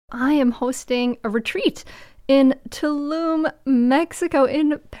I am hosting a retreat in Tulum, Mexico,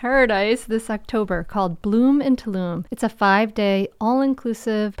 in paradise this October called Bloom in Tulum. It's a 5-day,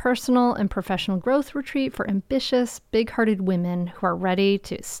 all-inclusive, personal and professional growth retreat for ambitious, big-hearted women who are ready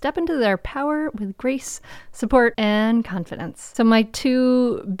to step into their power with grace, support, and confidence. So my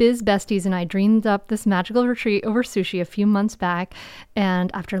two biz besties and I dreamed up this magical retreat over sushi a few months back,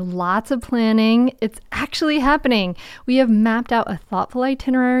 and after lots of planning, it's actually happening. We have mapped out a thoughtful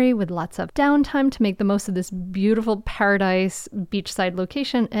itinerary with lots of downtime to make the most of this beautiful paradise beachside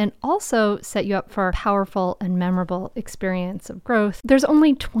location and also set you up for a powerful and memorable experience of growth. There's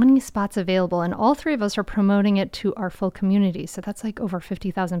only 20 spots available, and all three of us are promoting it to our full community. So that's like over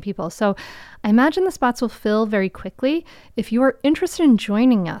 50,000 people. So I imagine the spots will fill very quickly. If you are interested in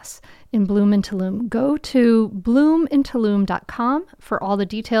joining us in Bloom in Tulum, go to bloomintulum.com for all the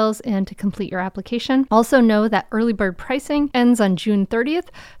details and to complete your application. Also know that early bird pricing ends on June 30th,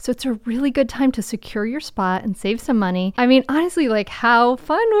 so it's a really good time to secure your spot and save some money. I mean, honestly, like how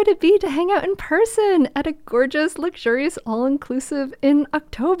fun would it be to hang out in person at a gorgeous, luxurious, all-inclusive in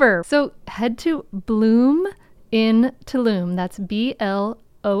October? So head to Bloom in Tulum. That's Bloom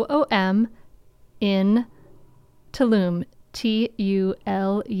in Tulum. Tulum.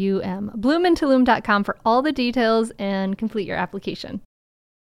 Bloomintulum.com for all the details and complete your application.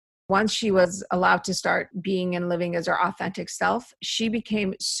 Once she was allowed to start being and living as her authentic self, she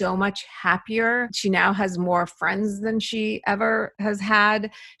became so much happier. She now has more friends than she ever has had.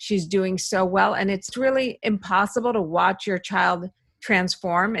 She's doing so well. And it's really impossible to watch your child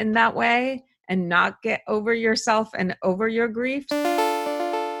transform in that way and not get over yourself and over your grief.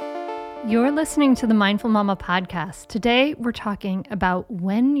 You're listening to the Mindful Mama podcast. Today, we're talking about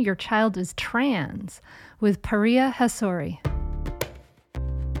when your child is trans with Pariya Hasori.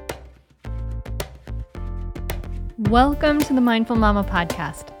 Welcome to the Mindful Mama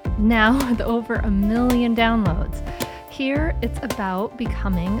podcast, now with over 1 million downloads. Here, it's about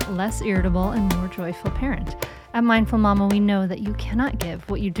becoming less irritable and more joyful parent. At Mindful Mama, we know that you cannot give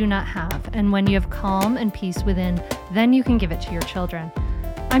what you do not have, and when you have calm and peace within, then you can give it to your children.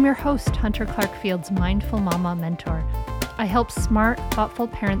 I'm your host, Hunter Clark-Field's Mindful Mama mentor. I help smart, thoughtful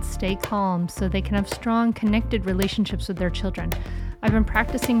parents stay calm so they can have strong, connected relationships with their children. I've been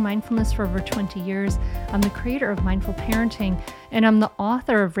practicing mindfulness for over 20 years. I'm the creator of Mindful Parenting, and I'm the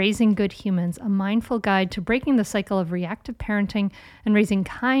author of Raising Good Humans, a mindful guide to breaking the cycle of reactive parenting and raising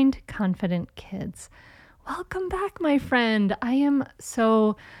kind, confident kids. Welcome back, my friend. I am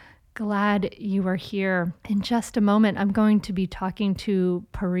so glad you are here. In just a moment, I'm going to be talking to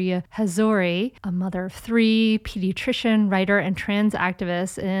Pariya Hasori, a mother of 3, pediatrician, writer, and trans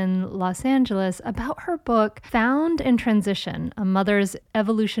activist in Los Angeles, about her book, Found in Transition, A Mother's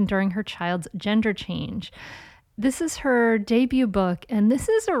Evolution During Her Child's Gender Change. This is her debut book, and this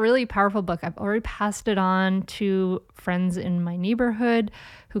is a really powerful book. I've already passed it on to friends in my neighborhood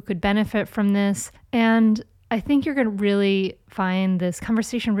who could benefit from this, and I think you're going to really find this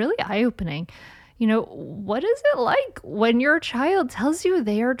conversation really eye-opening. You know, what is it like when your child tells you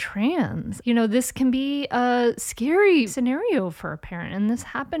they are trans? You know, this can be a scary scenario for a parent. And this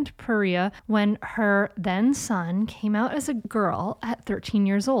happened to Pariya when her then son came out as a girl at 13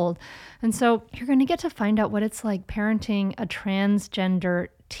 years old. And so you're going to get to find out what it's like parenting a transgender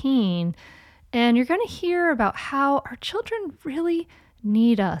teen. And you're going to hear about how our children really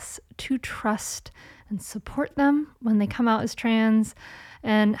need us to trust and support them when they come out as trans,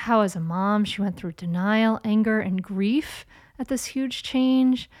 and how as a mom she went through denial, anger, and grief at this huge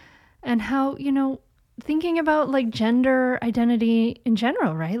change, and how, you know, thinking about like gender identity in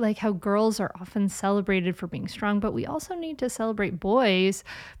general, right? Like how girls are often celebrated for being strong, but we also need to celebrate boys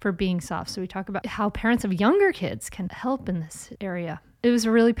for being soft. So we talk about how parents of younger kids can help in this area. It was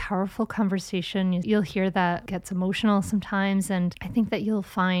a really powerful conversation. You'll hear that gets emotional sometimes, and I think that you'll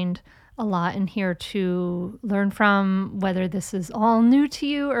find a lot in here to learn from, whether this is all new to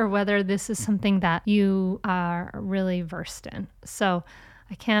you or whether this is something that you are really versed in. So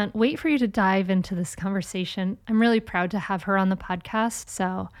I can't wait for you to dive into this conversation. I'm really proud to have her on the podcast.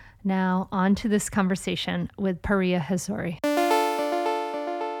 So now on to this conversation with Pariya Hasori.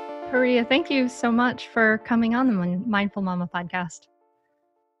 Pariya, thank you so much for coming on the Mindful Mama podcast.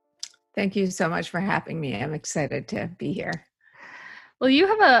 Thank you so much for having me. I'm excited to be here. Well, you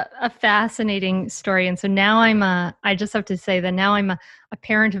have a fascinating story. And so now I just have to say that now I'm a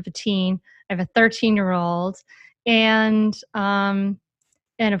parent of a teen. I have a 13-year-old. And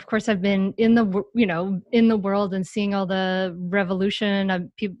of course I've been in the world and seeing all the revolution of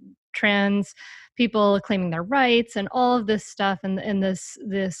trans people claiming their rights and all of this stuff and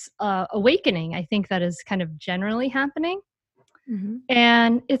this awakening, I think, that is kind of generally happening. Mm-hmm.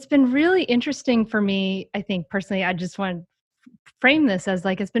 And it's been really interesting for me, I think personally, I just want to frame this as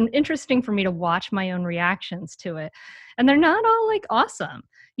like, it's been interesting for me to watch my own reactions to it. And they're not all like awesome,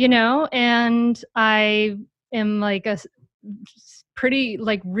 and I am like pretty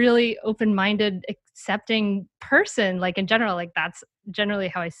like really open-minded, accepting person, like in general, like that's generally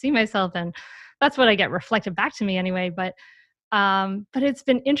how I see myself. And that's what I get reflected back to me anyway. But it's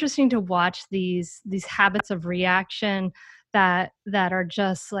been interesting to watch these habits of reaction that are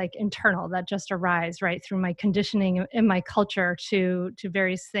just like internal, that just arise right through my conditioning in my culture to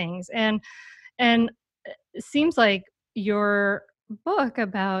various things. And it seems like your book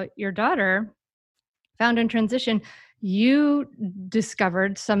about your daughter, Found in Transition, you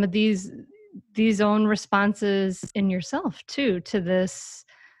discovered some of these own responses in yourself too, to this,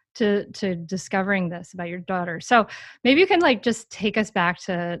 to discovering this about your daughter. So maybe you can like just take us back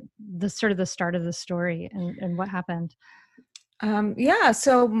to the sort of the start of the story and what happened. Yeah,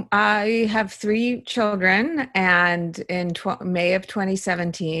 so I have three children, and in May of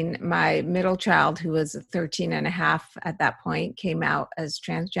 2017, my middle child, who was 13 and a half at that point, came out as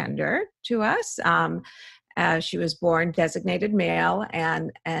transgender to us. She was born designated male,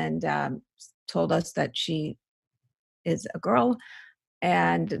 and told us that she is a girl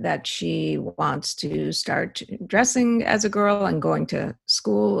and that she wants to start dressing as a girl and going to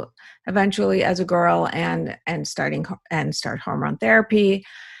school eventually as a girl, and start hormone therapy.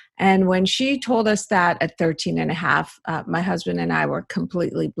 And when she told us that at 13 and a half, my husband and I were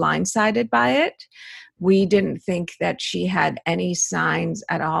completely blindsided by it. We didn't think that she had any signs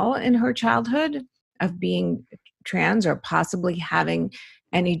at all in her childhood of being trans or possibly having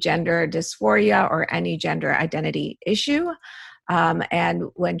any gender dysphoria or any gender identity issue. And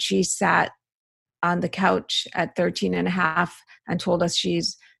when she sat on the couch at 13 and a half and told us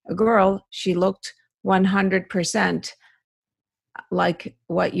she's a girl, she looked 100% like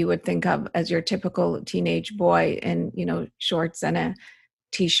what you would think of as your typical teenage boy in, shorts and a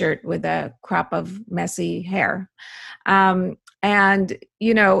t-shirt with a crop of messy hair. And,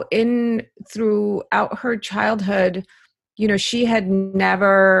 in throughout her childhood, she had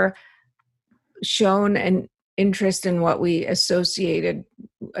never shown an interest in what we associate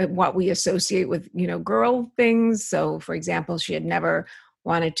with girl things. So for example, she had never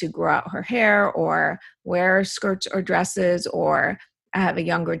wanted to grow out her hair or wear skirts or dresses, or have a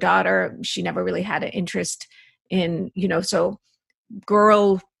younger daughter. She never really had an interest in so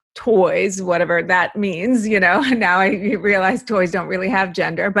girl toys, whatever that means. Now I realize toys don't really have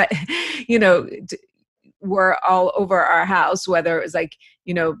gender, but were all over our house, whether it was like,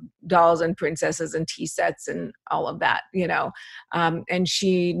 dolls and princesses and tea sets and all of that, and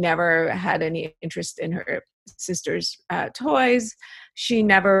she never had any interest in her sister's toys. She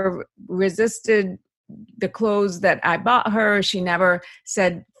never resisted the clothes that I bought her. She never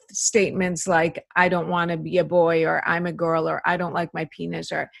said statements like, I don't want to be a boy, or I'm a girl, or I don't like my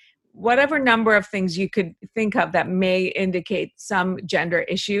penis, or whatever number of things you could think of that may indicate some gender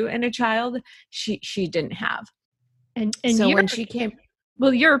issue in a child, she didn't have. And so when she came,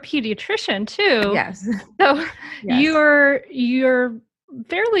 well, you're a pediatrician too. yes, So yes. you're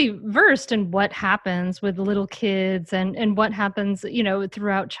fairly versed in what happens with little kids and what happens,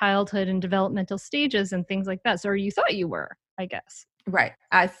 throughout childhood and developmental stages and things like that. So you thought you were, I guess. Right.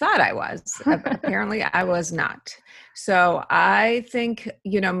 I thought I was. Apparently, I was not. So I think,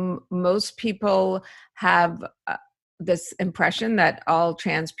 most people have this impression that all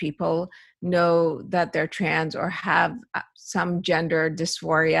trans people know that they're trans or have some gender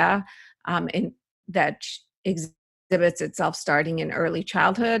dysphoria that exhibits itself starting in early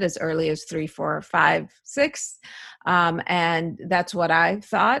childhood, as early as 3, 4, 5, 6. And that's what I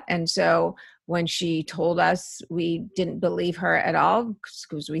thought. And so when she told us, we didn't believe her at all,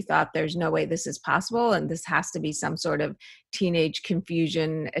 because we thought there's no way this is possible. And this has to be some sort of teenage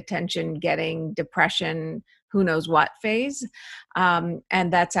confusion, attention getting, depression, who knows what phase. And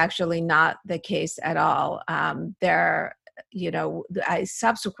that's actually not the case at all. I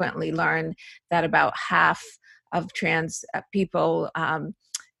subsequently learned that about half of trans people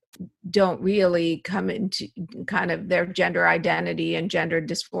don't really come into kind of their gender identity, and gender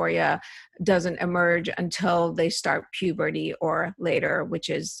dysphoria doesn't emerge until they start puberty or later, which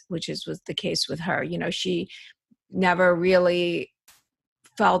was the case with her. She never really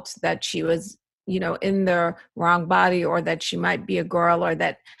felt that she was, in the wrong body, or that she might be a girl, or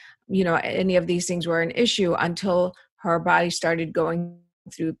that, any of these things were an issue until her body started going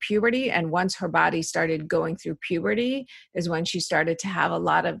through puberty. And once her body started going through puberty is when she started to have a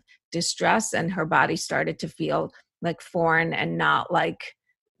lot of distress, and her body started to feel like foreign and not like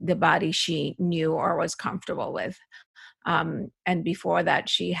the body she knew or was comfortable with. And before that,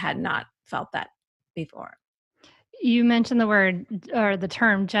 she had not felt that before. You mentioned the word or the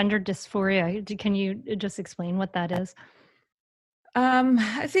term gender dysphoria. Can you just explain what that is?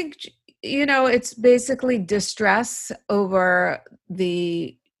 I think, it's basically distress over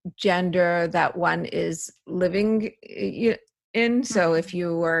the gender that one is living in. So if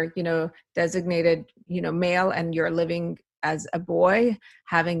you were, designated, male and you're living as a boy,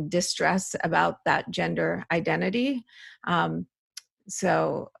 having distress about that gender identity. Um,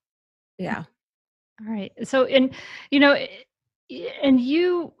 so, yeah. All right. So, you know, and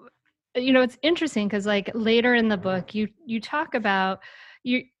it's interesting because like later in the book, you talk about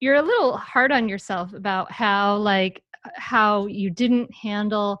you're a little hard on yourself about how you didn't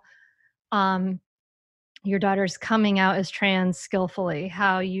handle um your daughter's coming out as trans skillfully,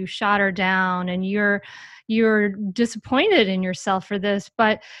 how you shot her down, and you're disappointed in yourself for this.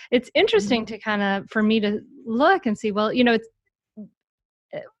 But it's interesting to kind of for me to look and see, well, it's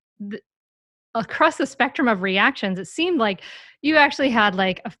across the spectrum of reactions, it seemed like you actually had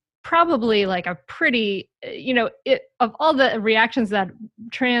like probably like a pretty, of all the reactions that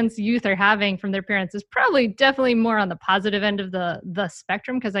trans youth are having from their parents is probably definitely more on the positive end of the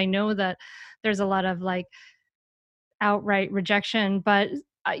spectrum. Cause I know that there's a lot of like outright rejection, but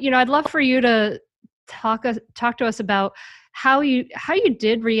I'd love for you to talk to us about how you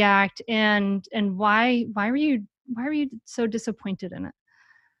did react and why were you so disappointed in it?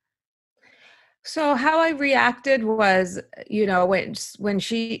 So how I reacted was, when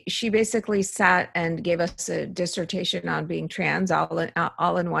she basically sat and gave us a dissertation on being trans all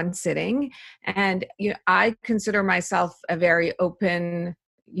in one sitting, and I consider myself a very open,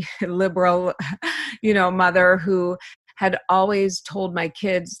 liberal, mother who had always told my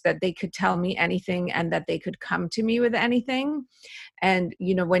kids that they could tell me anything and that they could come to me with anything. And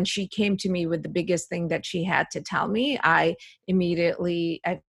when she came to me with the biggest thing that she had to tell me, I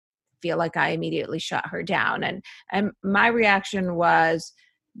feel like I immediately shut her down. And my reaction was,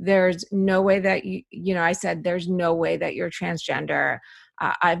 there's no way that I said, there's no way that you're transgender.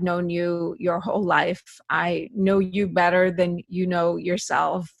 I've known you your whole life. I know you better than you know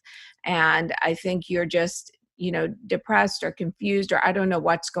yourself. And I think you're just, depressed or confused, or I don't know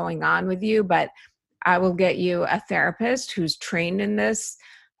what's going on with you, but I will get you a therapist who's trained in this,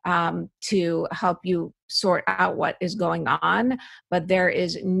 to help you sort out what is going on. But there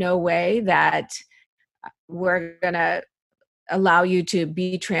is no way that we're going to allow you to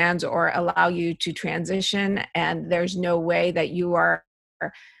be trans or allow you to transition. And there's no way that you are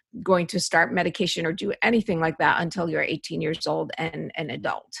going to start medication or do anything like that until you're 18 years old and an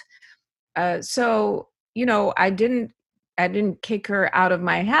adult. So, I didn't kick her out of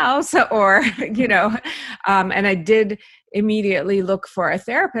my house or, and I did immediately look for a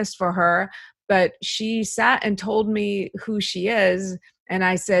therapist for her, but she sat and told me who she is. And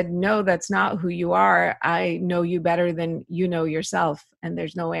I said, no, that's not who you are. I know you better than you know yourself. And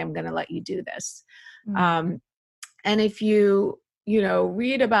there's no way I'm going to let you do this. Mm-hmm. And if you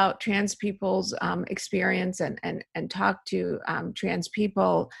read about trans people's experience and talk to trans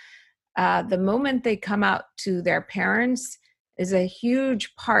people, the moment they come out to their parents is a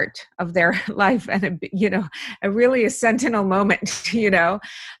huge part of their life, and a really a sentinel moment.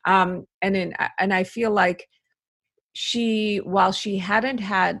 And I feel like while she hadn't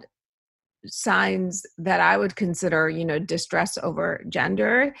had signs that I would consider, distress over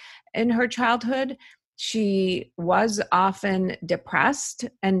gender in her childhood, she was often depressed,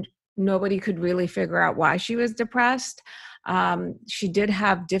 and nobody could really figure out why she was depressed. She did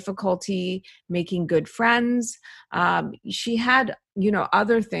have difficulty making good friends. She had,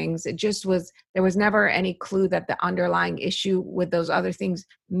 other things. It just there was never any clue that the underlying issue with those other things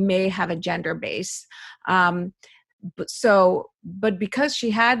may have a gender base. But because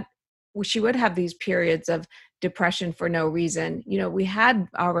she would have these periods of depression for no reason. We had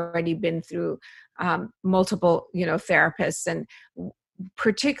already been through multiple, therapists, and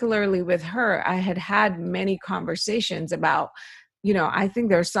particularly with her, I had many conversations about, I think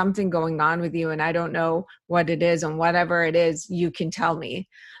there's something going on with you and I don't know what it is, and whatever it is, you can tell me.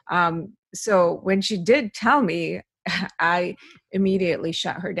 So when she did tell me, I immediately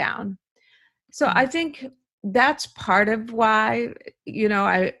shut her down. So I think that's part of why,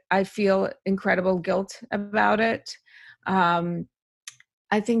 I feel incredible guilt about it.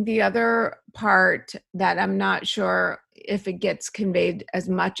 I think the other part that I'm not sure if it gets conveyed as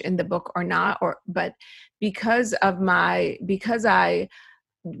much in the book or not, but because I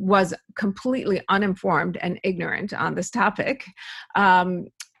was completely uninformed and ignorant on this topic,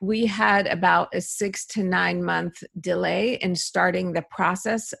 we had about a 6 to 9 month delay in starting the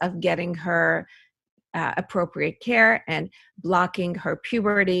process of getting her appropriate care and blocking her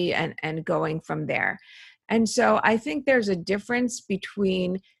puberty and going from there. And so I think there's a difference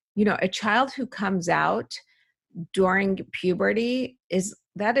between, a child who comes out during puberty is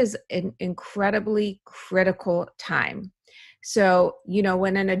an incredibly critical time. So,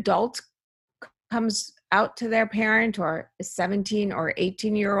 when an adult comes out to their parent, or a 17 or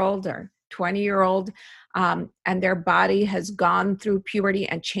 18-year-old or 20-year-old, and their body has gone through puberty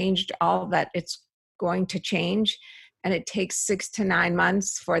and changed all that it's going to change, and it takes 6 to 9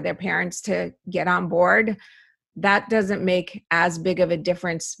 months for their parents to get on board, that doesn't make as big of a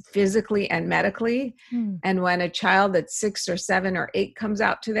difference physically and medically. And when a child that's 6 or 7 or 8 comes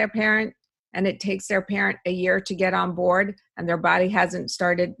out to their parent, and it takes their parent a year to get on board, and their body hasn't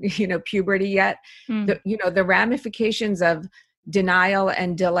started, puberty yet, the ramifications of denial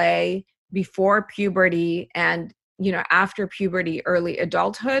and delay before puberty and, after puberty, early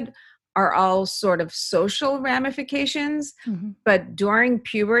adulthood are all sort of social ramifications. But during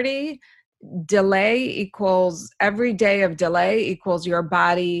puberty, every day of delay equals your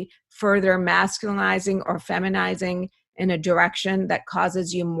body further masculinizing or feminizing in a direction that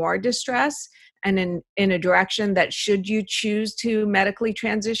causes you more distress, and in a direction that, should you choose to medically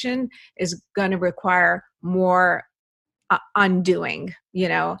transition, is going to require more undoing,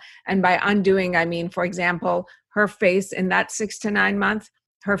 and by undoing, I mean, for example, her face in that 6 to 9 months,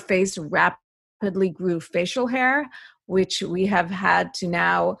 her face rapidly grew facial hair, which we have had to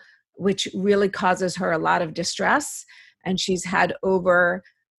now, which really causes her a lot of distress. And she's had over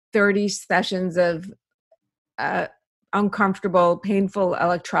 30 sessions of uncomfortable, painful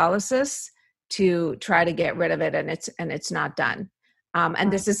electrolysis to try to get rid of it. And it's not done.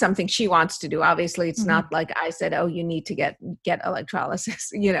 And this is something she wants to do. Obviously, it's not like I said, oh, you need to get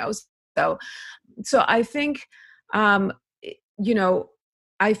electrolysis, So I think, I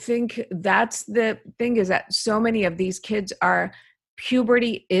think that's the thing, is that so many of these kids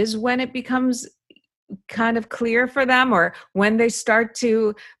puberty is when it becomes kind of clear for them, or when they start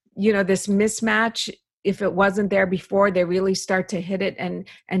to, this mismatch, if it wasn't there before, they really start to hit it and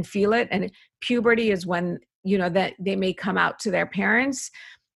feel it. And puberty is when, that they may come out to their parents,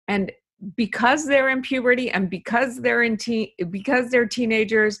 and because they're in puberty and because they're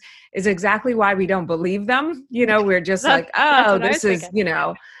teenagers is exactly why we don't believe them. We're just like, oh, this is,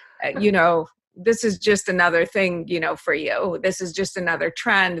 this is just another thing, for you. This is just another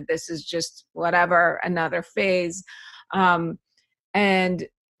trend. This is just whatever, another phase. And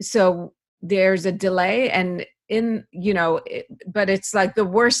so there's a delay, and but it's like the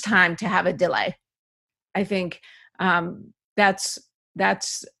worst time to have a delay. I think that's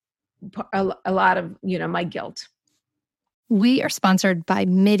a lot of, my guilt. We are sponsored by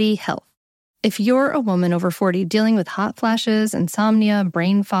MIDI Health. If you're a woman over 40 dealing with hot flashes, insomnia,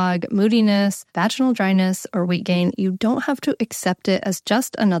 brain fog, moodiness, vaginal dryness, or weight gain, you don't have to accept it as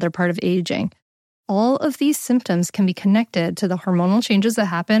just another part of aging. All of these symptoms can be connected to the hormonal changes that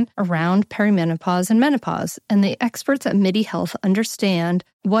happen around perimenopause and menopause, and the experts at MIDI Health understand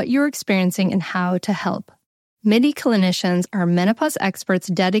what you're experiencing and how to help. MIDI clinicians are menopause experts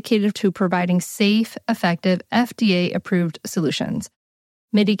dedicated to providing safe, effective, FDA-approved solutions.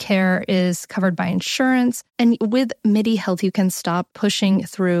 MIDI Care is covered by insurance, and with MIDI Health, you can stop pushing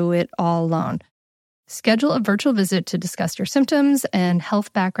through it all alone. Schedule a virtual visit to discuss your symptoms and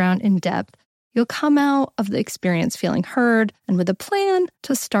health background in depth. You'll come out of the experience feeling heard and with a plan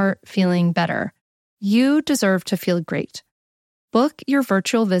to start feeling better. You deserve to feel great. Book your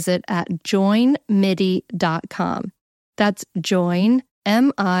virtual visit at joinmidi.com. That's joinmidi.com.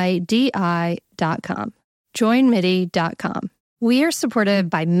 Joinmidi.com. We are supported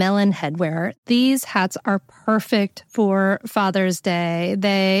by Melon Headwear. These hats are perfect for Father's Day.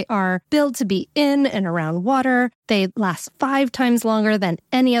 They are built to be in and around water. They last 5 times longer than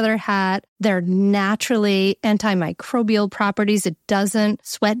any other hat. They're naturally antimicrobial properties.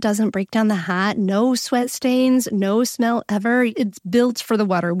 Sweat doesn't break down the hat. No sweat stains, no smell ever. It's built for the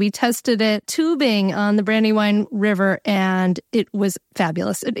water. We tested it tubing on the Brandywine River, and it was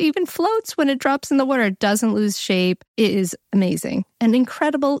fabulous. It even floats when it drops in the water. It doesn't lose shape. It is amazing. An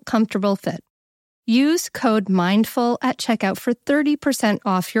incredible, comfortable fit. Use code MINDFUL at checkout for 30%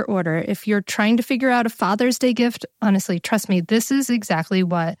 off your order. If you're trying to figure out a Father's Day gift, honestly, trust me, this is exactly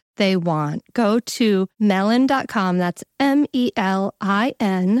what they want. Go to melon.com, that's MELIN.com,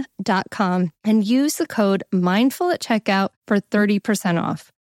 and use the code MINDFUL at checkout for 30%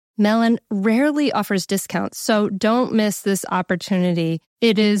 off. Melon rarely offers discounts, so don't miss this opportunity.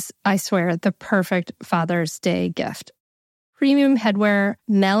 It is, I swear, the perfect Father's Day gift. Premium headwear,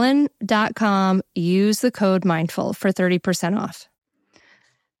 melon.com. Use the code MINDFUL for 30% off.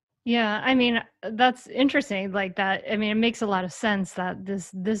 Yeah, I mean, that's interesting like that. I mean, it makes a lot of sense that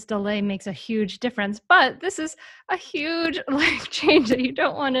this delay makes a huge difference, but this is a huge life change that you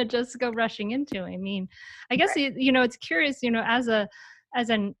don't want to just go rushing into. I mean, I guess Right. it's curious, as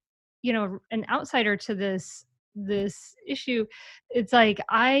an an outsider to this issue, it's like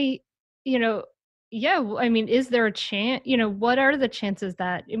you know, yeah, I mean, is there a chance, what are the chances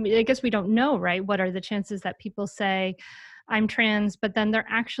that I mean, I guess we don't know, right? What are the chances that people say I'm trans, but then they're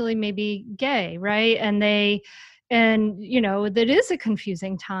actually maybe gay, right? And that is a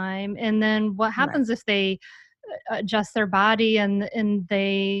confusing time. And then what Right. happens if they adjust their body and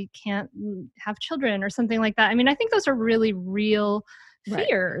they can't have children or something like that? I mean, I think those are really real Right.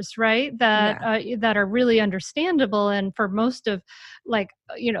 fears, right? That Yeah. that are really understandable. And for most of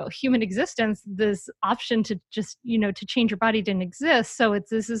human existence, this option to just to change your body didn't exist. So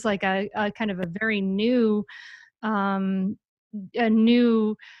this is like a kind of a very um a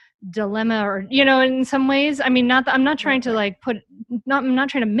new dilemma, or in some ways. I mean, not that I'm not Right. trying to Right. like I'm not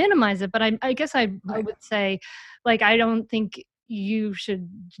trying to minimize it, but I guess I Right. would say, like, I don't think you should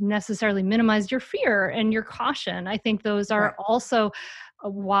necessarily minimize your fear and your caution. I think those are Right. also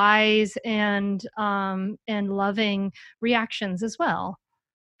wise and loving reactions as well.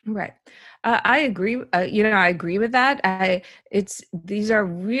 Right. I agree. I agree with that. It's these are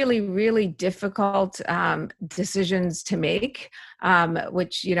really, really difficult decisions to make.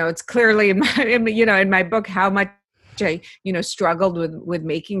 Which it's clearly in my, in my book how much I struggled with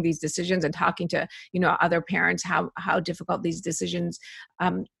making these decisions and talking to other parents how difficult these decisions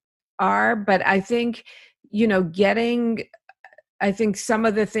um, are. But I think getting I think some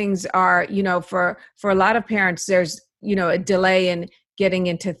of the things are, for a lot of parents, there's, a delay in getting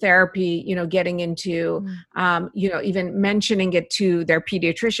into therapy, getting into, Mm. even mentioning it to their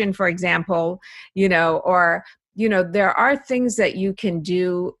pediatrician, for example, or, there are things that you can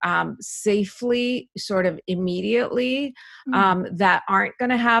do safely, sort of immediately, Mm. that aren't going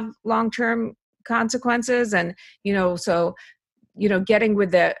to have long-term consequences. And, so getting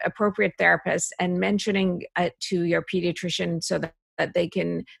with the appropriate therapist and mentioning it to your pediatrician so that they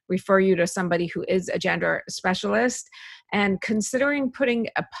can refer you to somebody who is a gender specialist, and considering putting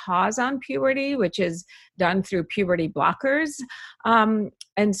a pause on puberty, which is done through puberty blockers.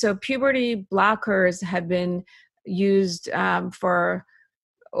 And so puberty blockers have been used for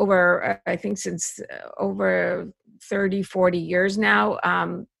over, I think, since over 30, 40 years now,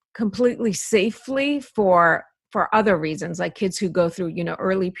 completely safely for other reasons, like kids who go through,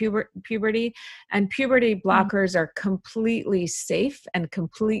 early puberty. And puberty Mm. blockers are completely safe and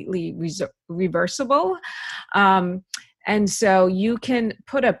completely reversible. Um, and so you can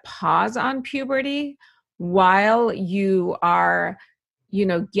put a pause on puberty while you are,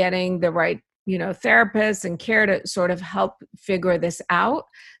 getting the right, therapists and care to sort of help figure this out,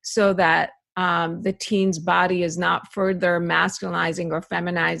 so that the teen's body is not further masculinizing or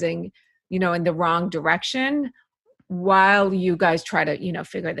feminizing, in the wrong direction, while you guys try to,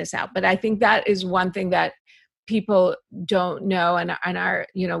 figure this out. But I think that is one thing that people don't know and are,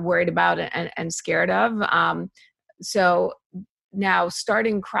 worried about and scared of. So now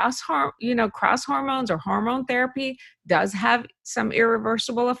starting cross hormones or hormone therapy does have some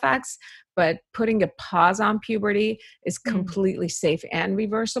irreversible effects, but putting a pause on puberty is Mm. completely safe and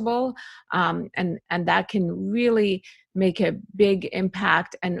reversible. And that can really make a big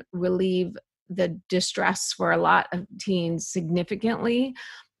impact and relieve the distress for a lot of teens significantly.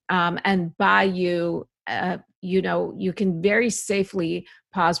 And by you can very safely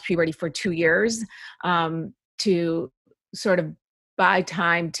pause puberty for 2 years, to sort of buy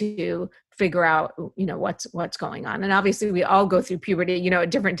time to figure out what's going on. And obviously we all go through puberty at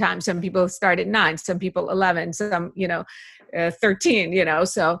different times. Some people start at 9, some people 11, some 13,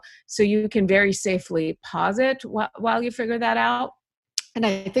 so you can very safely pause it while you figure that out. And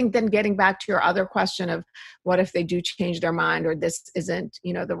I think then getting back to your other question of what if they do change their mind or this isn't,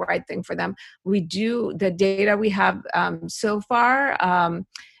 the right thing for them. The data we have so far,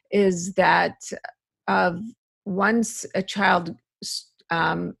 is that of once a child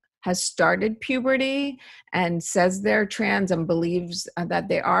has started puberty and says they're trans and believes that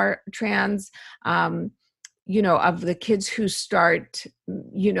they are trans, of the kids who start,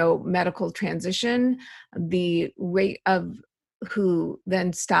 medical transition, the rate of who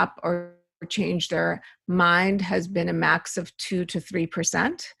then stop or change their mind has been a max of 2 to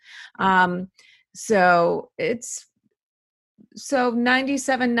 3%. Um, so it's so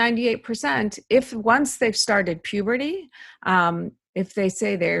 97, 98%, if once they've started puberty, if they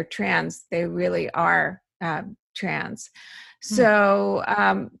say they're trans, they really are trans. Mm. So,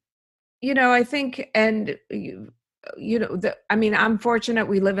 I think, and I mean, I'm fortunate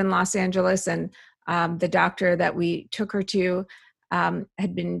we live in Los Angeles, and the doctor that we took her to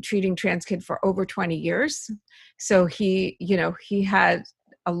had been treating trans kids for over 20 years. So he had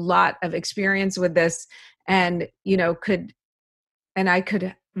a lot of experience with this, and, and I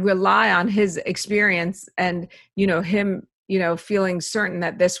could rely on his experience and, him, feeling certain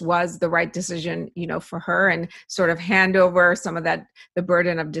that this was the right decision, for her, and sort of hand over some of the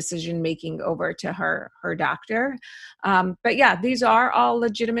burden of decision making over to her doctor. But yeah, these are all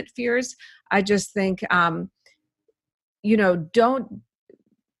legitimate fears. I just think, don't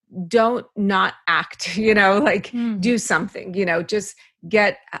not act, do something, just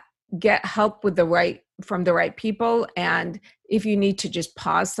get help with from the right people. And if you need to just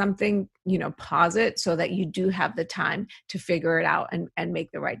pause something, pause it so that you do have the time to figure it out and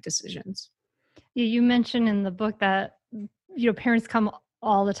make the right decisions. You mentioned in the book that, parents come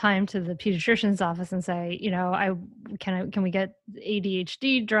all the time to the pediatrician's office and say, can we get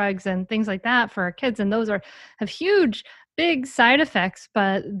ADHD drugs and things like that for our kids? And those have huge, big side effects,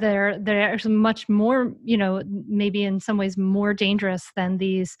 but they're actually much more, maybe in some ways more dangerous than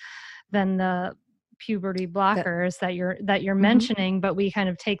the puberty blockers that you're mentioning, but we kind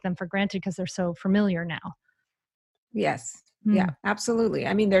of take them for granted because they're so familiar now. Yes. Yeah, absolutely.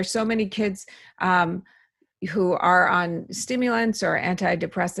 I mean, there's so many kids who are on stimulants or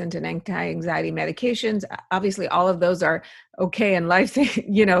antidepressant and anti-anxiety medications. Obviously, all of those are okay and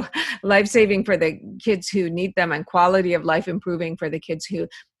life-saving for the kids who need them, and quality of life improving for the kids who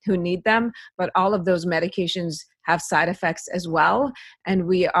need them. But all of those medications have side effects as well. And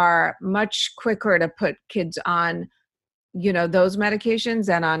we are much quicker to put kids on, those medications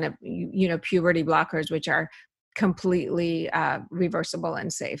than on, puberty blockers, which are completely reversible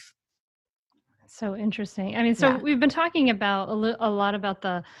and safe. So interesting. I mean, so we've been talking about a lot about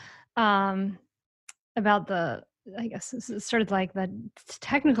the, I guess this is sort of like the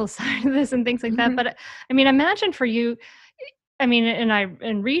technical side of this and things like that. But I mean, imagine for you, I mean,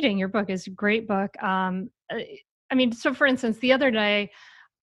 and reading your book is a great book. I mean, so for instance, the other day,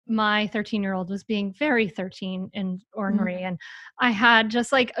 my 13-year-old was being very 13 and ornery, and I had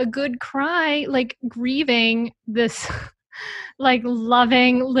just like a good cry, like grieving this like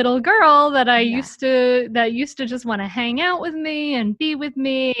loving little girl that I used to just want to hang out with me and be with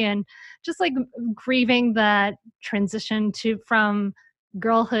me, and just like grieving that transition from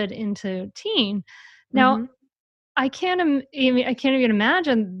girlhood into teen. Now, I can't even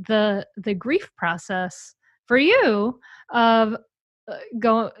imagine the grief process for you of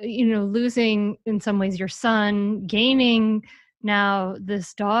losing in some ways your son, gaining now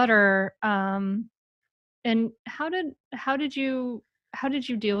this daughter. And how did you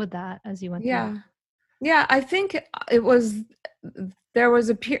deal with that as you went through it? Yeah, I think it was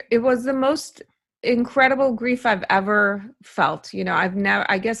the most incredible grief I've ever felt.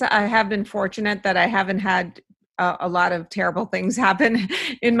 I guess I have been fortunate that I haven't had a lot of terrible things happen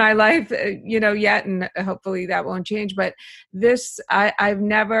in my life, yet, and hopefully that won't change. But I've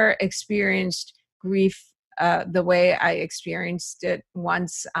never experienced grief the way I experienced it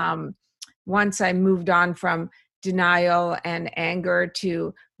once I moved on from denial and anger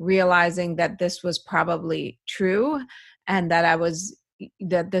to realizing that this was probably true, and that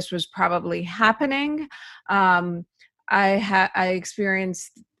this was probably happening. I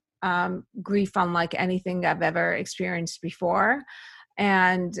experienced grief unlike anything I've ever experienced before.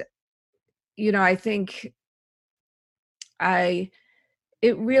 And, I think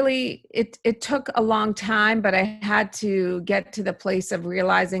it took a long time, but I had to get to the place of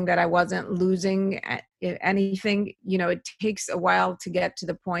realizing that I wasn't losing anything. It takes a while to get to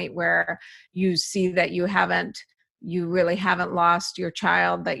the point where you see that you really haven't lost your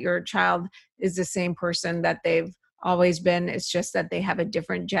child, that your child is the same person that they've always been. It's just that they have a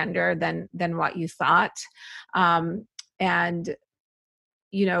different gender than what you thought.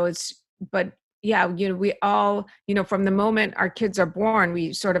 We all, from the moment our kids are born,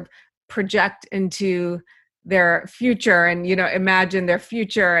 we sort of project into their future and, imagine their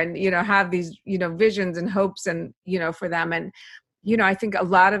future and, have these, visions and hopes and, for them. And, I think a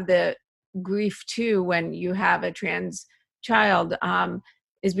lot of the grief too, when you have a trans child,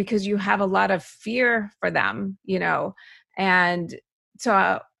 is because you have a lot of fear for them, and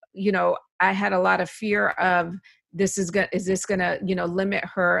so, I had a lot of fear of, is this gonna, limit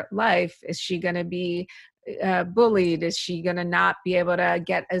her life? Is she gonna be bullied? Is she gonna not be able to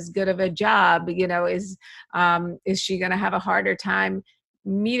get as good of a job? Is she gonna have a harder time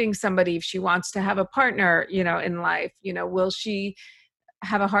meeting somebody if she wants to have a partner, in life? Will she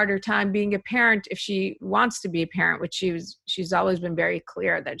have a harder time being a parent if she wants to be a parent, which she's always been very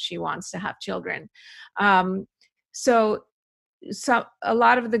clear that she wants to have children. So a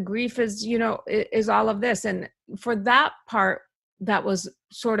lot of the grief is, is all of this. And for that part that was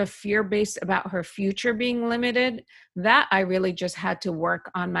sort of fear-based about her future being limited, that I really just had to work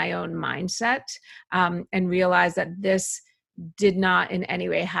on my own mindset, and realize that this did not in any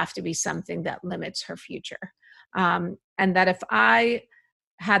way have to be something that limits her future. And that if I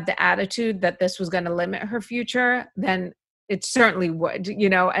had the attitude that this was going to limit her future, then it certainly would,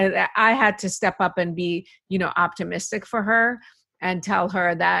 and I had to step up and be, optimistic for her and tell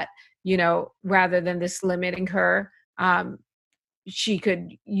her that, rather than this limiting her, she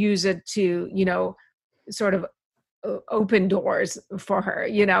could use it to, sort of open doors for her,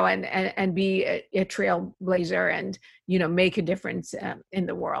 and be a trailblazer and, make a difference in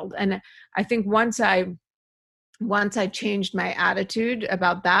the world. And I think once I changed my attitude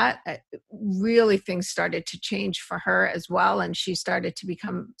about that, really things started to change for her as well. And she started to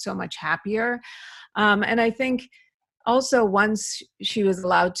become so much happier. And I think also once she was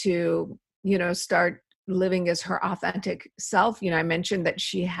allowed to, start living as her authentic self, I mentioned that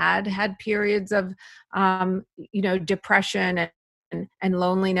she had periods of, depression and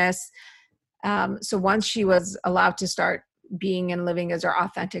loneliness. So once she was allowed to start being and living as her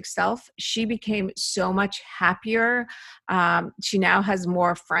authentic self, she became so much happier. She now has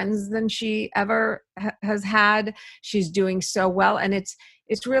more friends than she ever has had. She's doing so well. And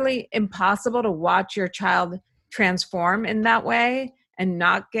it's really impossible to watch your child transform in that way and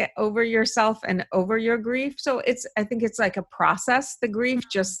not get over yourself and over your grief. So I think it's like a process, the grief,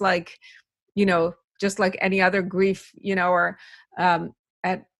 just like any other grief, or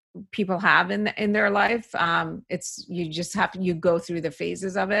at people have in their life. You just you go through the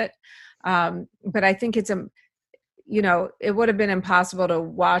phases of it. But I think it would have been impossible to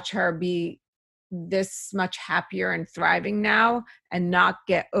watch her be this much happier and thriving now and not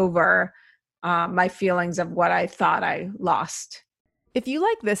get over my feelings of what I thought I lost. If you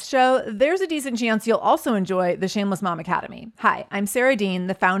like this show, there's a decent chance you'll also enjoy the Shameless Mom Academy. Hi, I'm Sarah Dean,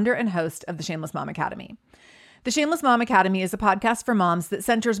 the founder and host of the Shameless Mom Academy. The Shameless Mom Academy is a podcast for moms that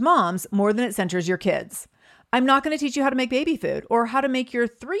centers moms more than it centers your kids. I'm not going to teach you how to make baby food or how to make your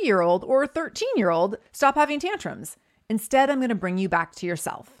 3-year-old or 13-year-old stop having tantrums. Instead, I'm going to bring you back to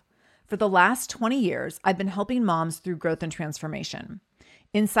yourself. For the last 20 years, I've been helping moms through growth and transformation.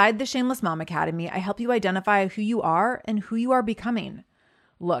 Inside the Shameless Mom Academy, I help you identify who you are and who you are becoming.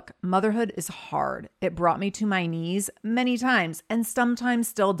 Look, motherhood is hard. It brought me to my knees many times and sometimes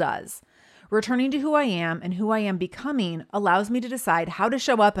still does. Returning to who I am and who I am becoming allows me to decide how to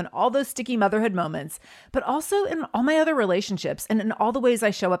show up in all those sticky motherhood moments, but also in all my other relationships and in all the ways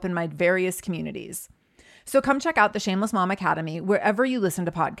I show up in my various communities. So come check out the Shameless Mom Academy wherever you listen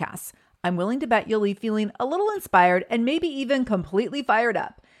to podcasts. I'm willing to bet you'll leave feeling a little inspired and maybe even completely fired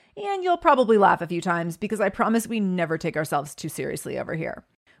up. And you'll probably laugh a few times because I promise we never take ourselves too seriously over here.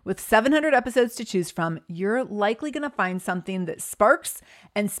 With 700 episodes to choose from, you're likely going to find something that sparks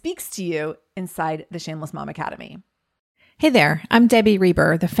and speaks to you inside the Shameless Mom Academy. Hey there, I'm Debbie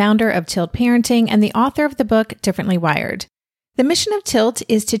Reber, the founder of Tilt Parenting and the author of the book Differently Wired. The mission of Tilt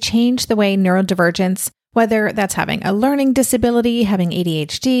is to change the way neurodivergence, whether that's having a learning disability, having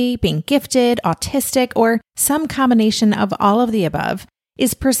ADHD, being gifted, autistic, or some combination of all of the above,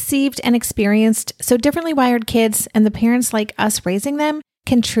 is perceived and experienced so differently wired kids and the parents like us raising them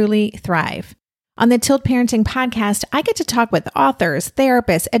can truly thrive. On the Tilt Parenting podcast, I get to talk with authors,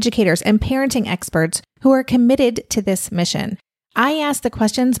 therapists, educators, and parenting experts who are committed to this mission. I ask the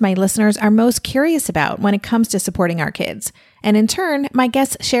questions my listeners are most curious about when it comes to supporting our kids. And in turn, my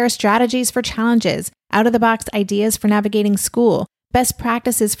guests share strategies for challenges, out-of-the-box ideas for navigating school, best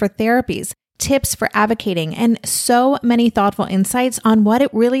practices for therapies, tips for advocating, and so many thoughtful insights on what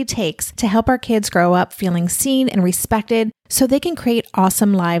it really takes to help our kids grow up feeling seen and respected so they can create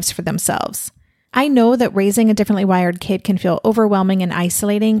awesome lives for themselves. I know that raising a differently wired kid can feel overwhelming and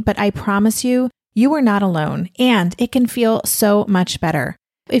isolating, but I promise you, you are not alone, and it can feel so much better.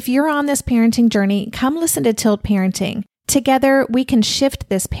 If you're on this parenting journey, come listen to Tilt Parenting. Together, we can shift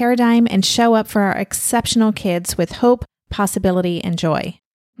this paradigm and show up for our exceptional kids with hope, possibility, and joy.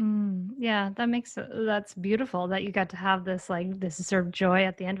 Yeah, that's beautiful that you got to have this sort of joy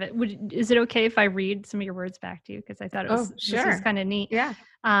at the end of it. Is it okay if I read some of your words back to you? Because I thought this was kind of neat. Yeah.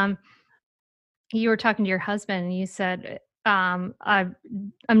 You were talking to your husband and you said, I'm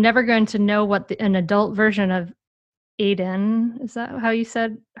never going to know what an adult version of Aiden, is that how you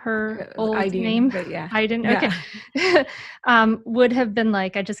said her old name? Yeah. Aiden, okay. Would have been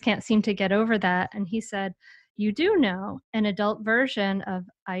like, I just can't seem to get over that. And he said, you do know an adult version of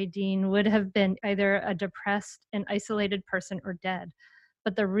Aiden would have been either a depressed and isolated person or dead.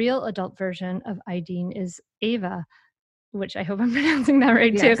 but the real adult version of Aideen is Ava, which I hope I'm pronouncing that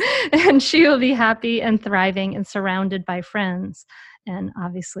right too. And she will be happy and thriving and surrounded by friends. And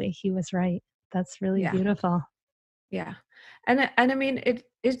obviously he was right. That's really beautiful. Yeah. And I mean,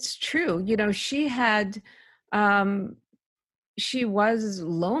 it's true. You know, she had, she was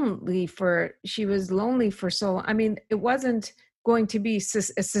lonely for so, I mean, it wasn't going to be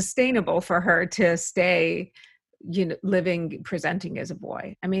sustainable for her to stay, you know, presenting as a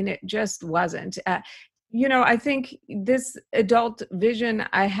boy. I mean, it just wasn't. You know, I think this adult vision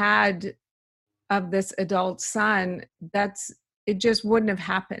I had of this adult son, it just wouldn't have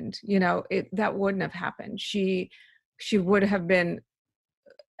happened. You know, that wouldn't have happened. She would have been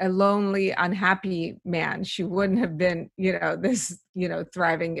a lonely, unhappy man. She wouldn't have been, you know, this, you know,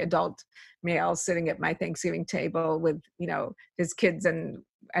 thriving adult male sitting at my Thanksgiving table with, you know, his kids and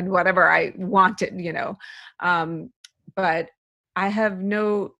whatever I wanted, you know. But I have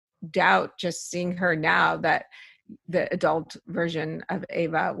no doubt, just seeing her now, that the adult version of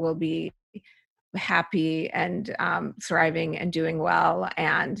Ava will be happy and thriving and doing well.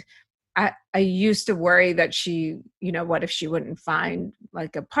 And I used to worry that she, you know, what if she wouldn't find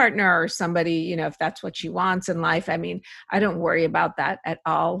like a partner or somebody, you know, if that's what she wants in life. I mean, I don't worry about that at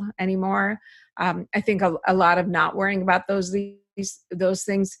all anymore. I think a lot of not worrying about those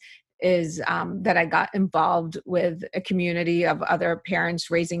things is that I got involved with a community of other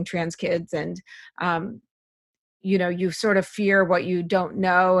parents raising trans kids. And you know, you sort of fear what you don't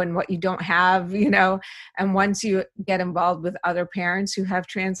know and what you don't have, you know. And once you get involved with other parents who have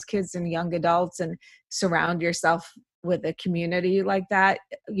trans kids and young adults and surround yourself with a community like that,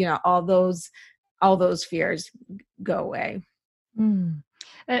 you know, all those fears go away.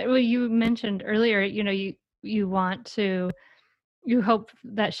 Well, you mentioned earlier, you know, you hope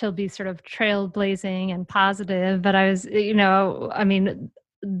that she'll be sort of trailblazing and positive, but I mean,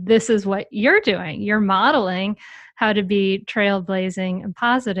 this is what you're doing. You're modeling how to be trailblazing and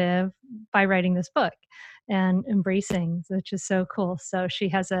positive by writing this book and embracing, which is so cool. So she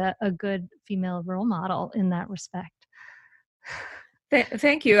has a good female role model in that respect.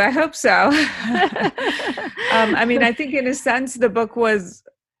 Thank you. I hope so. I mean, I think in a sense, the book was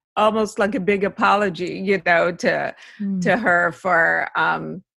almost like a big apology, you know, to her for,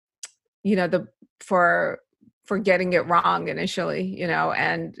 you know, for getting it wrong initially, you know,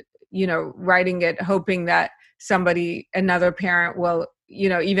 and, you know, writing it, hoping that another parent will, you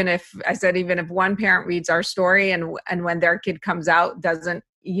know, even if one parent reads our story and when their kid comes out, doesn't,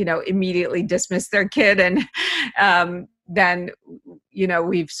 you know, immediately dismiss their kid. And then, you know,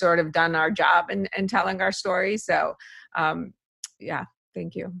 we've sort of done our job in telling our story. So, yeah,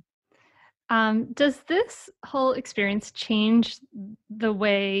 thank you. Does this whole experience change the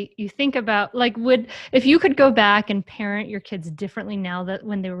way you think about, like, if you could go back and parent your kids differently now that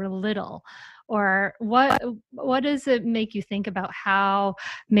when they were little, or what does it make you think about how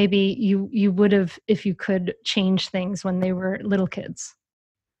maybe you would have, if you could change things when they were little kids?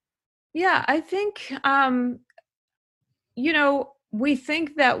 Yeah, I think, you know, we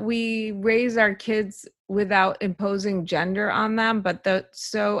think that we raise our kids without imposing gender on them, but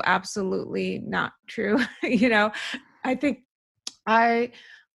that's so absolutely not true. You know, I think I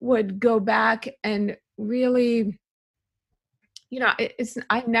would go back and really, you know,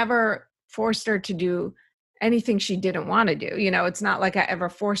 I never forced her to do anything she didn't want to do. You know, it's not like I ever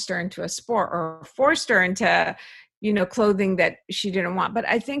forced her into a sport or forced her into, you know, clothing that she didn't want. But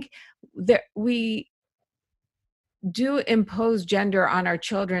I think that we do impose gender on our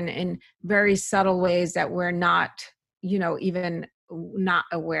children in very subtle ways that we're not, you know, even not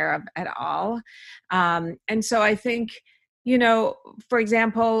aware of at all. And so I think, you know, for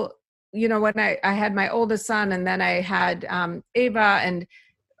example, you know, when I had my oldest son and then I had Ava, and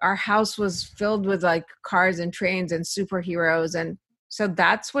our house was filled with like cars and trains and superheroes. And so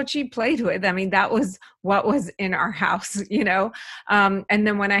that's what she played with. I mean, that was what was in our house, you know? And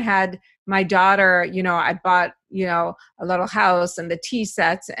then when I had my daughter, you know, I bought, you know, a little house and the tea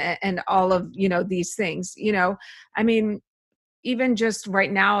sets and all of, you know, these things, you know. I mean, even just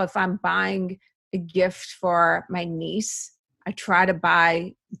right now, if I'm buying a gift for my niece, I try to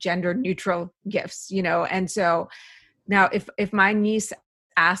buy gender neutral gifts, you know. And so now if my niece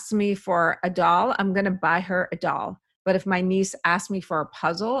asks me for a doll, I'm going to buy her a doll. But if my niece asks me for a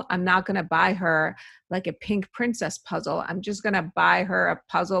puzzle, I'm not going to buy her like a pink princess puzzle. I'm just going to buy her a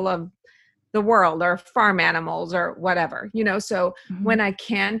puzzle of the world or farm animals or whatever, you know. So when I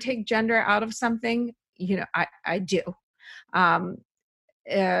can take gender out of something, you know, I do.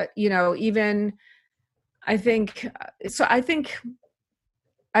 You know, even I think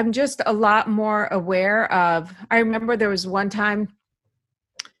I'm just a lot more aware of. I remember there was one time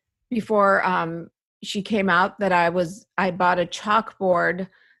before she came out that I bought a chalkboard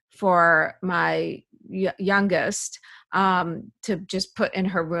for my youngest to just put in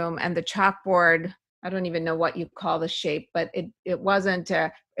her room. And the chalkboard, I don't even know what you call the shape, but it wasn't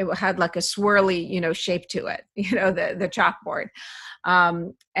it had like a swirly, shape to it, the chalkboard.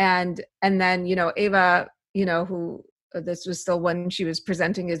 And then, Ava, who this was still when she was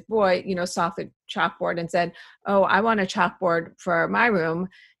presenting his boy, saw the chalkboard and said, "Oh, I want a chalkboard for my room."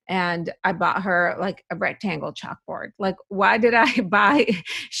 And I bought her like a rectangle chalkboard. Like, why did I buy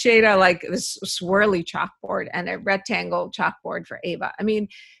Shada like this swirly chalkboard and a rectangle chalkboard for Ava? I mean,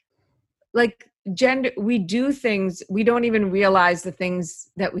 like gender, we do things, we don't even realize the things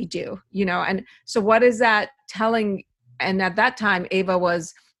that we do, and so what is that telling? And at that time, Ava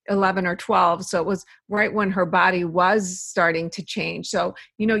was 11 or 12. So it was right when her body was starting to change. So,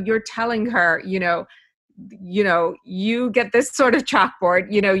 you're telling her, you get this sort of chalkboard,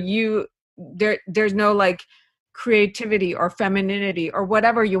 there's no like creativity or femininity or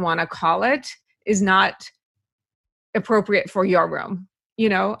whatever you want to call it is not appropriate for your room.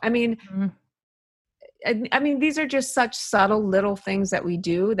 I mean, Mm-hmm. I mean, these are just such subtle little things that we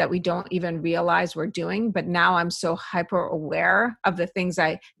do that we don't even realize we're doing. But now I'm so hyper aware of the things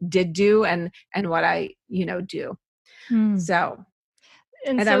I did do and what I, do. So,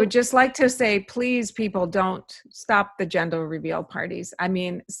 and I would just like to say, please, people, don't stop the gender reveal parties. I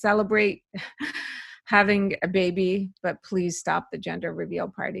mean, celebrate having a baby, but please stop the gender reveal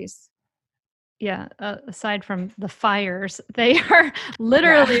parties. Yeah, aside from the fires they are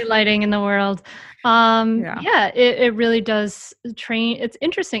literally lighting in the world. It really does train. It's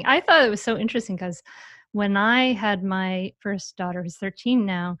interesting. I thought it was so interesting because when I had my first daughter, who's 13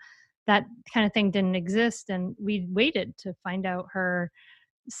 now, that kind of thing didn't exist, and we waited to find out her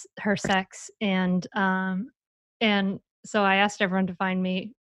sex, and so I asked everyone to find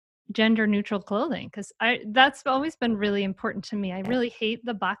me gender neutral clothing because that's always been really important to me. I really hate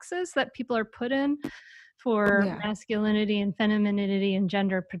the boxes that people are put in for masculinity and femininity and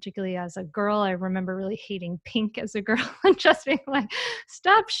gender, particularly as a girl. I remember really hating pink as a girl and just being like,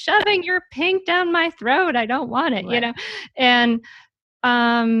 stop shoving your pink down my throat. I don't want it, And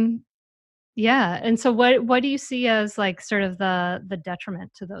and so what do you see as like sort of the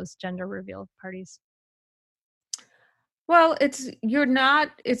detriment to those gender reveal parties? Well, it's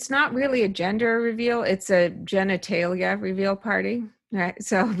not really a gender reveal. It's a genitalia reveal party, right?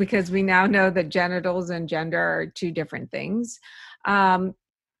 So, because we now know that genitals and gender are two different things.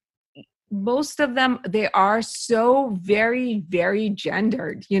 Most of them, they are so very, very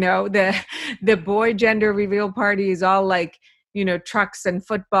gendered, the boy gender reveal party is all like, trucks and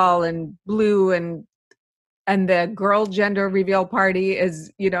football and blue, and the girl gender reveal party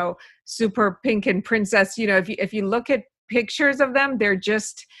is, super pink and princess. If you look at pictures of them, they're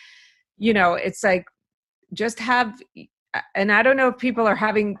just, it's like, just have, and I don't know if people are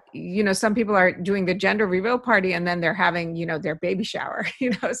having, some people are doing the gender reveal party and then they're having, their baby shower,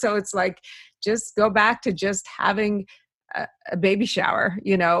 so it's like, just go back to just having a baby shower,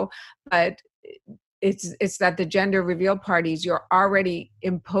 but it's that the gender reveal parties, you're already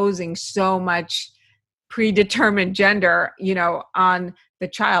imposing so much predetermined gender, on the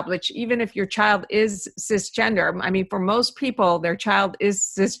child, which even if your child is cisgender, I mean, for most people, their child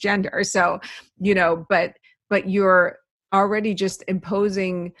is cisgender. So, but you're already just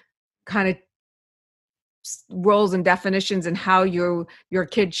imposing kind of roles and definitions and how your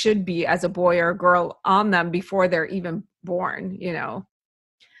kid should be as a boy or a girl on them before they're even born,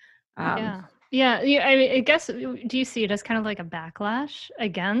 I guess, do you see it as kind of like a backlash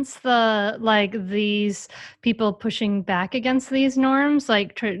against these people pushing back against these norms,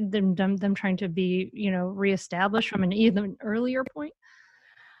 like them trying to be, reestablished from an even earlier point?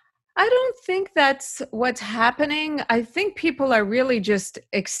 I don't think that's what's happening. I think people are really just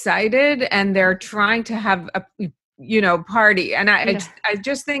excited and they're trying to have a, party. And I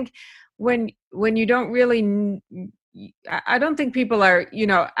just think when you don't really, I don't think people are,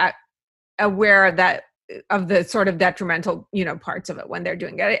 aware of the sort of detrimental, parts of it when they're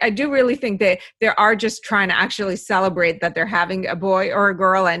doing it. I do really think they are just trying to actually celebrate that they're having a boy or a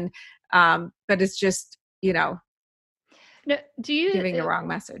girl, and but it's just, now, giving the wrong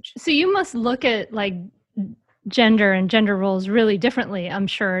message. So you must look at like gender and gender roles really differently, I'm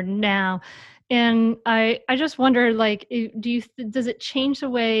sure, now. And I just wonder, like, does it change the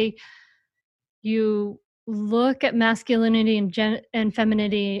way you look at masculinity and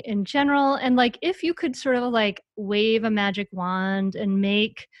femininity in general? And like, if you could sort of like wave a magic wand and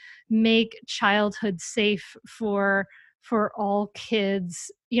make childhood safe for all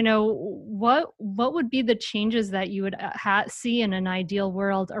kids, what would be the changes that you would see in an ideal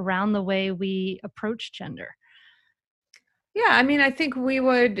world around the way we approach gender? Yeah, I mean, I think we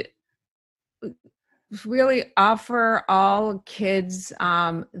would really offer all kids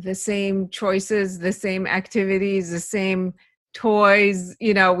the same choices, the same activities, the same toys.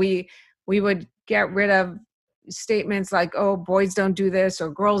 We would get rid of statements like, "Oh, boys don't do this," or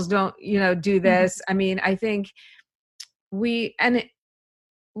 "Girls don't, do this." I mean, I think we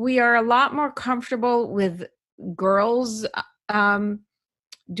are a lot more comfortable with girls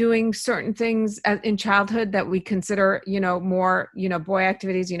doing certain things in childhood that we consider, more, boy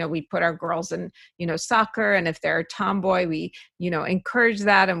activities. We put our girls in, soccer, and if they're a tomboy, we, encourage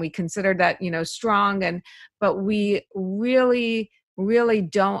that, and we consider that, strong. But we really, really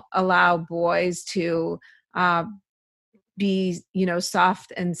don't allow boys to be,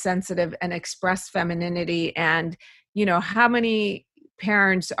 soft and sensitive and express femininity. And, how many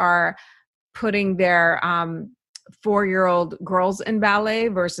parents are putting their 4-year-old girls in ballet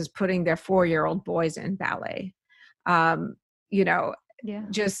versus putting their 4-year-old boys in ballet. Yeah.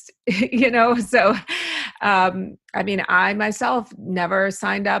 Just, so, I mean, I myself never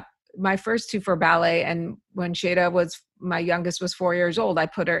signed up my first two for ballet. And when my youngest was 4 years old, I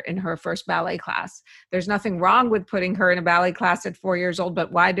put her in her first ballet class. There's nothing wrong with putting her in a ballet class at 4 years old,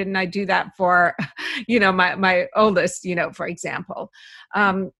 but why didn't I do that for, my oldest, for example?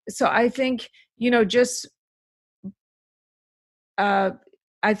 So I think, just,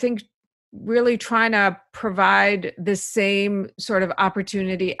 I think really trying to provide the same sort of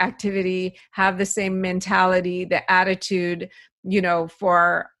opportunity, activity, have the same mentality, the attitude,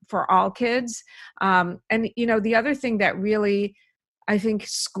 for all kids. And, the other thing that really, I think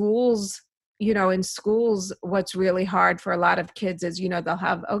schools, in schools, what's really hard for a lot of kids is, they'll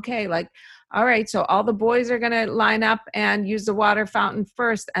have, okay, like, all right, so all the boys are going to line up and use the water fountain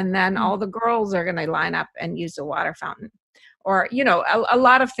first, and then all the girls are going to line up and use the water fountain. Or, a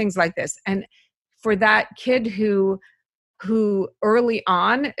lot of things like this. And for that kid who early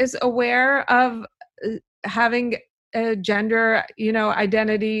on is aware of having a gender,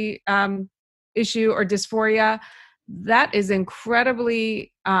 identity issue or dysphoria, that is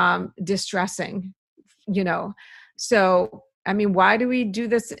incredibly distressing, So, I mean, why do we do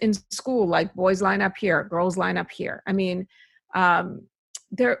this in school? Like, boys line up here, girls line up here. I mean,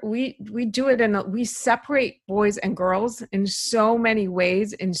 we do it we separate boys and girls in so many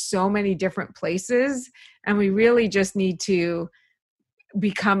ways, in so many different places. And we really just need to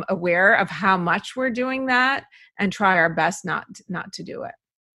become aware of how much we're doing that and try our best not to do it.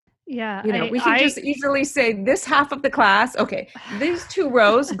 Yeah. We can just easily say this half of the class, okay, these 2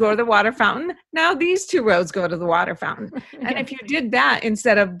 rows go to the water fountain. Now these 2 rows go to the water fountain. And if you did that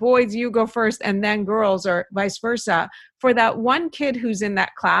instead of boys, you go first and then girls, or vice versa, for that one kid who's in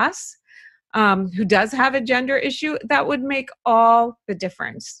that class, who does have a gender issue, that would make all the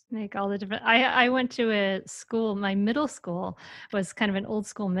difference. I went to a school, my middle school was kind of an old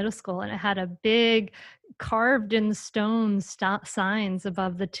school middle school, and it had a big carved in stone signs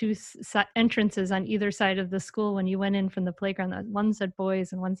above the 2 entrances on either side of the school when you went in from the playground. One said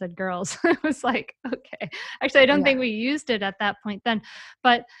boys and one said girls. I was like, okay. Actually, I don't think we used it at that point then.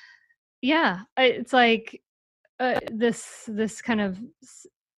 But yeah, it's like this kind of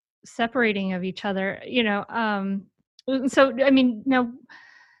separating of each other, so I mean,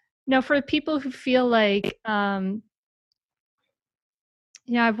 now for people who feel like I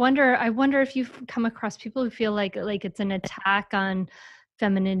wonder if you've come across people who feel like it's an attack on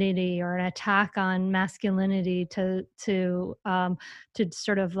femininity or an attack on masculinity to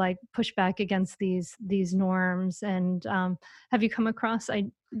sort of like push back against these norms. And have you come across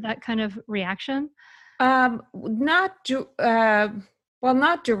that kind of reaction?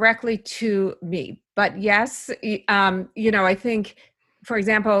 Not directly to me, but yes, I think, for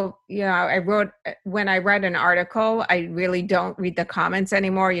example, when I read an article, I really don't read the comments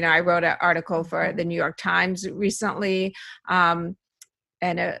anymore. I wrote an article for the New York Times recently, and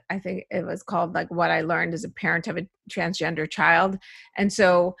I think it was called like What I Learned as a Parent of a Transgender Child. And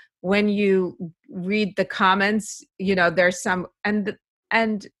so when you read the comments, there's some, and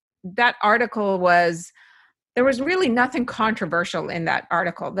that article there was really nothing controversial in that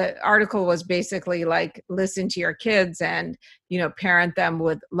article. The article was basically like, listen to your kids and, parent them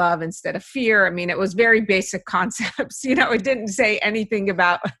with love instead of fear. I mean, it was very basic concepts. It didn't say anything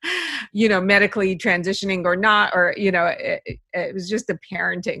about, medically transitioning or not, or, it was just a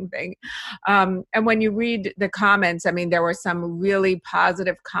parenting thing. And when you read the comments, I mean, there were some really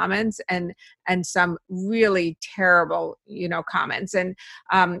positive comments and some really terrible, comments. And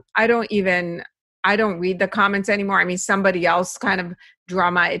I don't even I don't read the comments anymore. I mean, somebody else kind of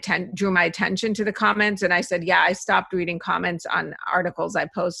drew my attention to the comments. And I said, yeah, I stopped reading comments on articles I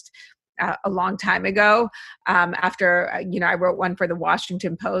post a long time ago. After, I wrote one for the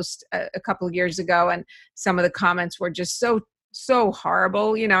Washington Post a couple of years ago, and some of the comments were just so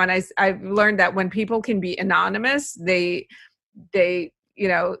horrible, and I've learned that when people can be anonymous, they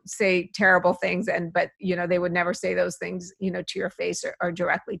say terrible things, but they would never say those things, to your face or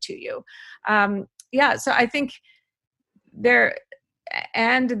directly to you. So I think there's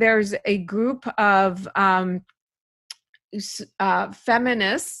a group of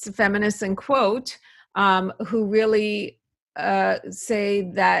feminists in quote, who really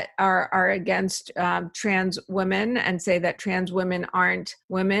say that are against trans women, and say that trans women aren't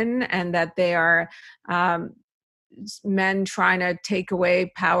women, and that they are men trying to take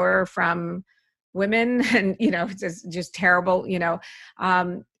away power from women, and it's just terrible.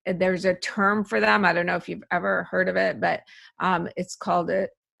 There's a term for them. I don't know if you've ever heard of it, but it's called a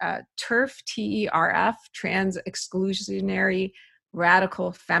TERF, TERF, trans exclusionary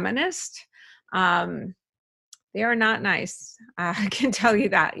radical feminist. They are not nice. I can tell you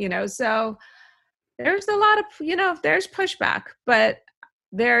that, so there's a lot of, there's pushback, but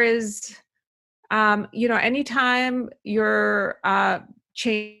there is, anytime your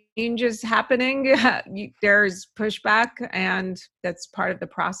change is happening, there's pushback, and that's part of the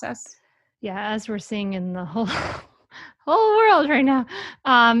process. Yeah, as we're seeing in the whole world right now.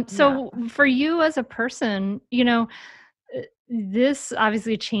 For you as a person, this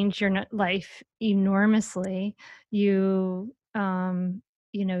obviously changed your life enormously. You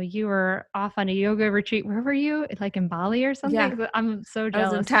you were off on a yoga retreat. Where were you? Like in Bali or something? Yeah. I'm so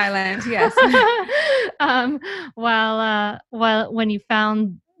jealous. I was in Thailand, yes. When you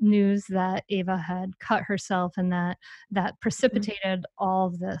found news that Ava had cut herself, and that precipitated all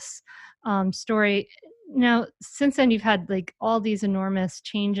of this story. Now, since then, you've had like all these enormous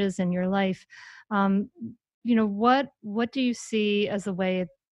changes in your life. What do you see as the way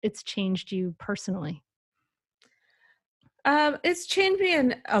it's changed you personally? It's changed me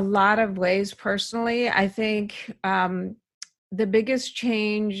in a lot of ways personally. I think the biggest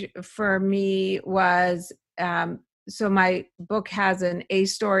change for me was, so my book has an A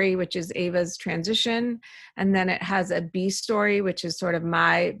story, which is Ava's transition, and then it has a B story, which is sort of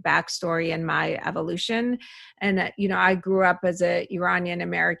my backstory and my evolution. And, I grew up as a Iranian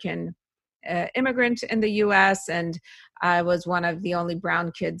American immigrant in the U.S., and I was one of the only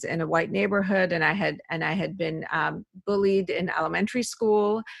brown kids in a white neighborhood, and I had been bullied in elementary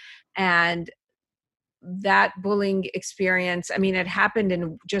school, and that bullying experience, I mean, it happened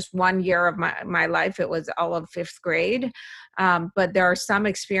in just 1 year of my life. It was all of 5th grade. But there are some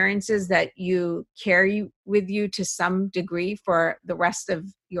experiences that you carry with you to some degree for the rest of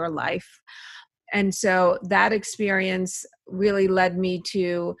your life. And so that experience really led me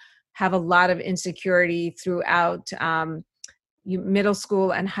to have a lot of insecurity throughout middle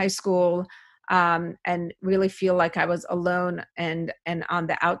school and high school, and really feel like I was alone and on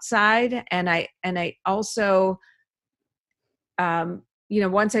the outside. And I also,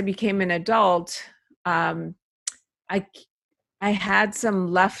 once I became an adult, I had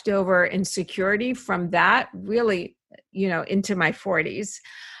some leftover insecurity from that, really, into my 40s.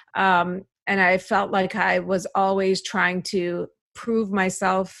 And I felt like I was always trying to prove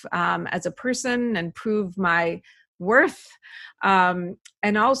myself as a person and prove my worth. And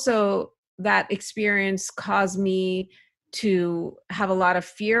also that experience caused me to have a lot of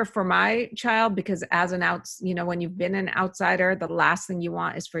fear for my child, because as when you've been an outsider, the last thing you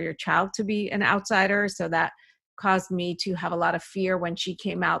want is for your child to be an outsider. So that caused me to have a lot of fear when she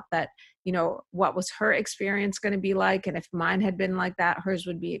came out, that, what was her experience going to be like? And if mine had been like that, hers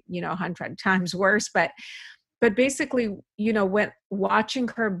would be, 100 times worse. But basically, when watching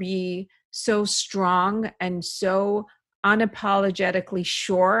her be so strong and so unapologetically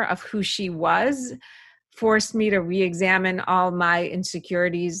sure of who she was forced me to re-examine all my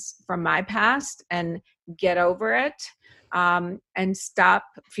insecurities from my past and get over it, and stop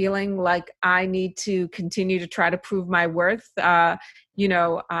feeling like I need to continue to try to prove my worth. I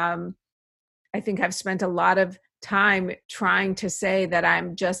think I've spent a lot of time trying to say that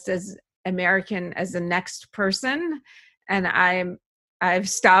I'm just as American as the next person, and I've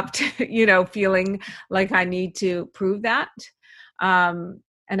stopped, feeling like I need to prove that. And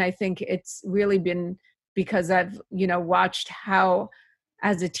I think it's really been because I've, watched how,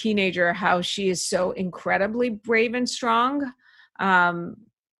 as a teenager, how she is so incredibly brave and strong,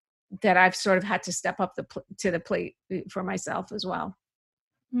 that I've sort of had to step up to the plate for myself as well.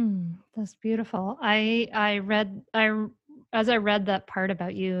 That's beautiful. I I read that part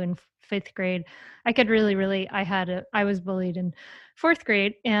about you in fifth grade, I could really, I was bullied in fourth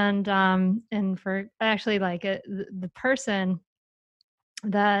grade, and for actually like the person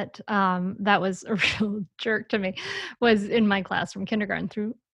that was a real jerk to me was in my class from kindergarten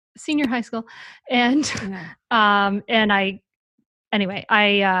through senior high school, and Yeah. and I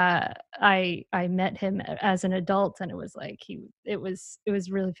met him as an adult, and it was like it was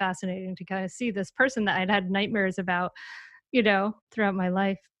really fascinating to kind of see this person that I'd had nightmares about, throughout my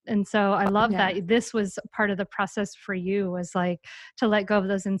life. And so I love Yeah. that this was part of the process for you, was like to let go of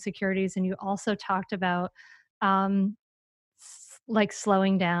those insecurities. And you also talked about um like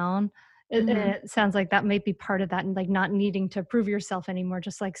slowing down. Mhm. It sounds like that might be part of that, and like not needing to prove yourself anymore,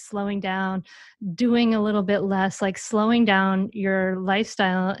 just like slowing down, doing a little bit less, like slowing down your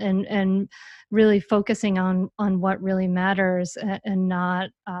lifestyle, and really focusing on what really matters, and not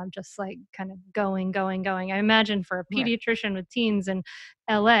just like kind of going. I imagine for a Right. pediatrician with teens in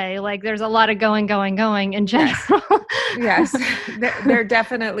LA, like there's a lot of going in Yes. general. Yes, there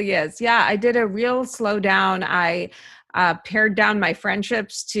definitely is. Yeah, I did a real slowdown. I pared down my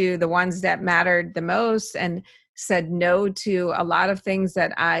friendships to the ones that mattered the most, and said no to a lot of things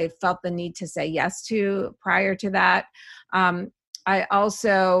that I felt the need to say yes to prior to that. I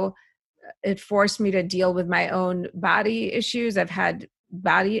also, it forced me to deal with my own body issues. I've had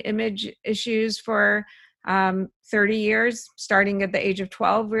body image issues for 30 years, starting at the age of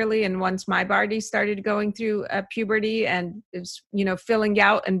 12, really. And once my body started going through puberty and it's, filling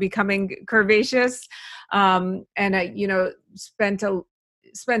out and becoming curvaceous, and I,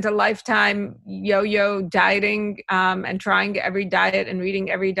 spent a lifetime yo-yo dieting, and trying every diet and reading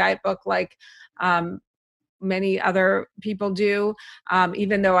every diet book, like um, many other people do,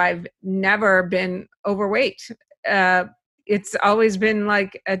 even though I've never been overweight. Uh, it's always been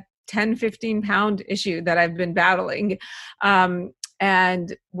like a 10, 15 pound issue that I've been battling.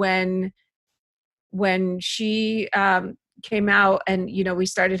 And when she came out, and we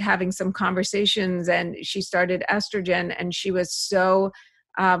started having some conversations, and she started estrogen, and she was so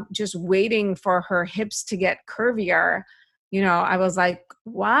just waiting for her hips to get curvier. I was like,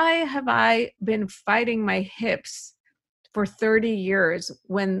 why have I been fighting my hips for 30 years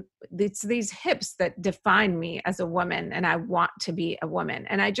when it's these hips that define me as a woman, and I want to be a woman?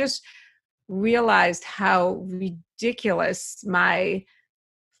 And I just realized how ridiculous my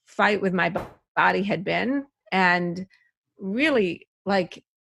fight with my body had been. And really, like,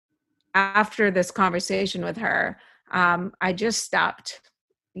 after this conversation with her, I just stopped.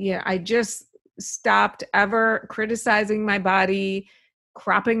 Yeah, I just stopped ever criticizing my body,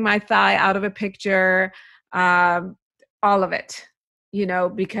 cropping my thigh out of a picture, um, all of it,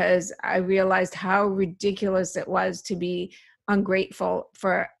 because I realized how ridiculous it was to be ungrateful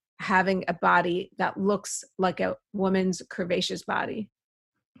for having a body that looks like a woman's curvaceous body.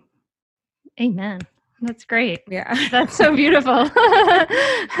 Amen. That's great. Yeah. That's so beautiful.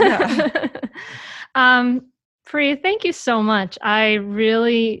 Yeah. Priya, thank you so much. I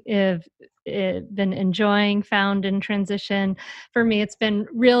really have been enjoying Found in Transition. For me, it's been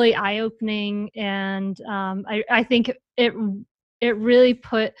really eye-opening, and I think it really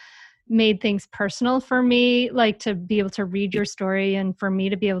made things personal for me, like to be able to read your story, and for me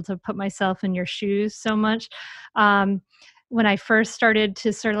to be able to put myself in your shoes so much. When I first started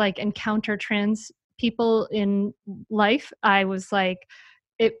to sort of like encounter trans people in life, I was like,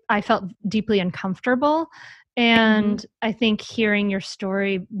 I felt deeply uncomfortable. And I think hearing your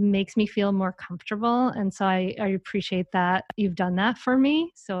story makes me feel more comfortable. And so I appreciate that you've done that for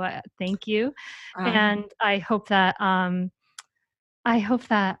me. So thank you. And I hope that, I hope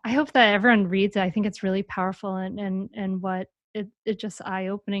that everyone reads it. I think it's really powerful, and what it just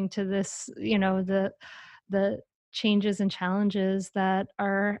eye-opening to this, the changes and challenges that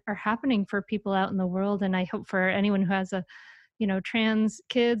are happening for people out in the world. And I hope for anyone who has trans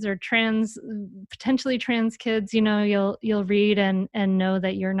kids or potentially trans kids, you'll read and know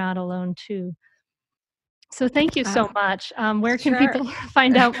that you're not alone too. So thank you so much. Where can Sure. people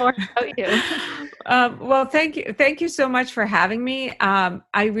find out more about you? Well, thank you. Thank you so much for having me.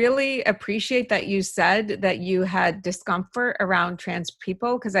 I really appreciate that you said that you had discomfort around trans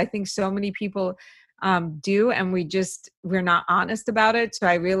people, because I think so many people do, and we're not honest about it. So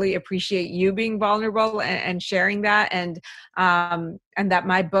I really appreciate you being vulnerable and sharing that, and that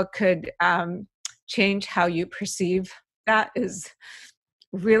my book could change how you perceive. That is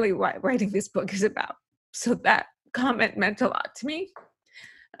really what writing this book is about. So that comment meant a lot to me.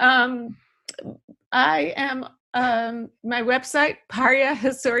 I am my website,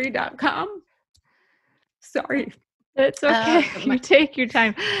 PariaHassouri.com. Sorry. It's okay. You take your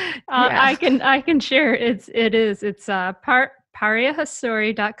time. I can share. It's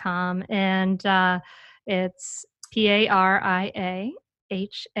pariahassouri.com, and it's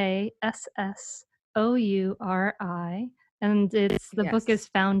PARIAHASSOURI, and the book is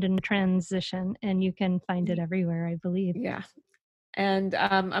Found in Transition, and you can find it everywhere, I believe. Yeah. And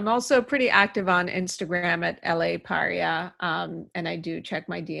I'm also pretty active on Instagram at LA Paria, and I do check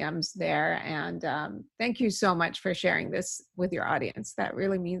my DMs there. And thank you so much for sharing this with your audience. That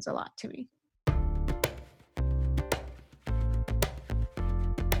really means a lot to me.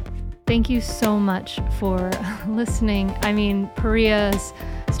 Thank you so much for listening. I mean, Pariah's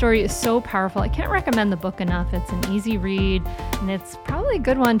story is so powerful. I can't recommend the book enough. It's an easy read, and it's probably a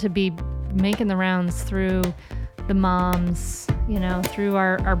good one to be making the rounds through the moms, through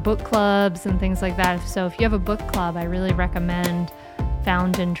our book clubs and things like that. So if you have a book club, I really recommend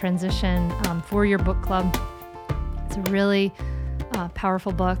Found in Transition for your book club. It's a really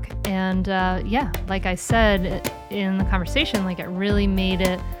powerful book. And like I said in the conversation, it really made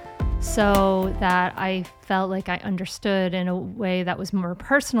it so that I felt like I understood in a way that was more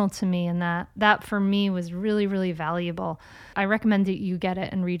personal to me, and that for me was really, really valuable. I recommend that you get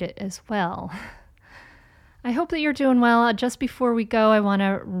it and read it as well. I hope that you're doing well. Just before we go, I want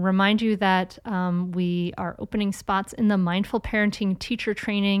to remind you that we are opening spots in the Mindful Parenting teacher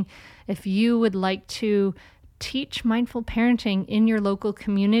training. If you would like to teach mindful parenting in your local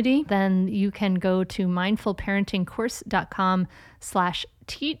community, then you can go to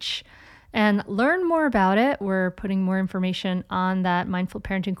mindfulparentingcourse.com/teach and learn more about it. We're putting more information on that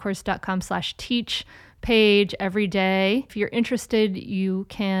mindfulparentingcourse.com/teach page every day. If you're interested, you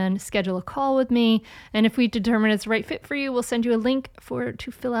can schedule a call with me, and if we determine it's the right fit for you, we'll send you a link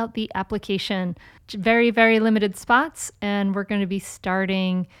to fill out the application. Very, very limited spots, and we're going to be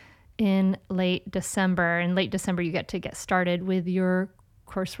starting in late December. In late December, you get started with your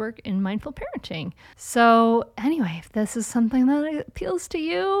coursework in mindful parenting. So anyway, if this is something that appeals to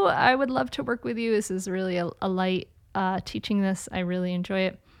you, I would love to work with you. This is really a light teaching this. I really enjoy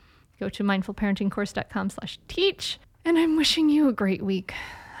it. Go to mindfulparentingcourse.com/teach. And I'm wishing you a great week.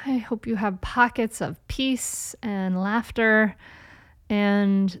 I hope you have pockets of peace and laughter,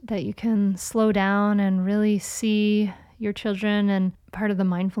 and that you can slow down and really see your children. And part of the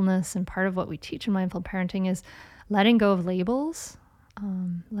mindfulness and part of what we teach in mindful parenting is letting go of labels.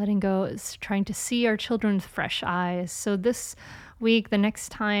 Letting go is trying to see our children with fresh eyes. So this week, the next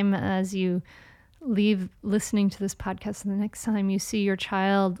time as you leave listening to this podcast, and the next time you see your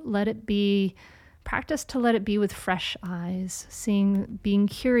child, practice to let it be with fresh eyes, being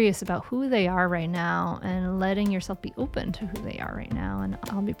curious about who they are right now, and letting yourself be open to who they are right now. And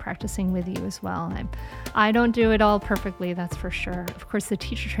I'll be practicing with you as well. I don't do it all perfectly, that's for sure. Of course, the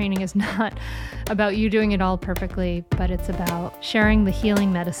teacher training is not about you doing it all perfectly, but it's about sharing the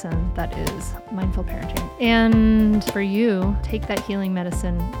healing medicine that is mindful parenting. And for you, take that healing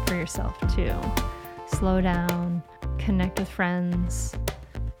medicine for yourself too. Slow down, connect with friends,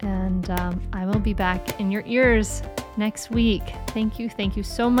 and I will be back in your ears next week. Thank you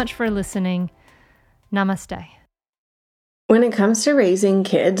so much for listening. Namaste. When it comes to raising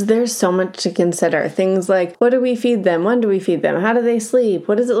kids, there's so much to consider. Things like, what do we feed them? When do we feed them? How do they sleep?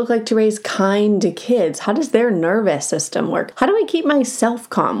 What does it look like to raise kind kids? How does their nervous system work? How do I keep myself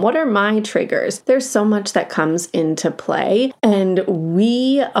calm? What are my triggers? There's so much that comes into play, and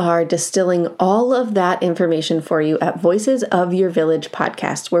we are distilling all of that information for you at Voices of Your Village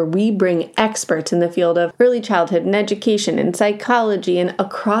podcast, where we bring experts in the field of early childhood and education and psychology and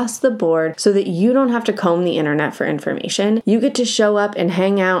across the board so that you don't have to comb the internet for information. You get to show up and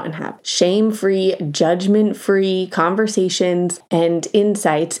hang out and have shame-free, judgment-free conversations and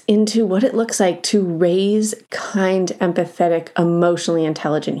insights into what it looks like to raise kind, empathetic, emotionally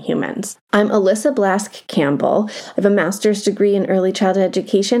intelligent humans. I'm Alyssa Blask Campbell. I have a master's degree in early childhood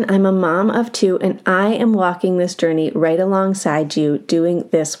education. I'm a mom of 2, and I am walking this journey right alongside you doing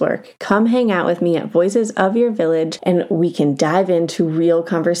this work. Come hang out with me at Voices of Your Village, and we can dive into real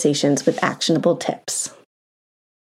conversations with actionable tips.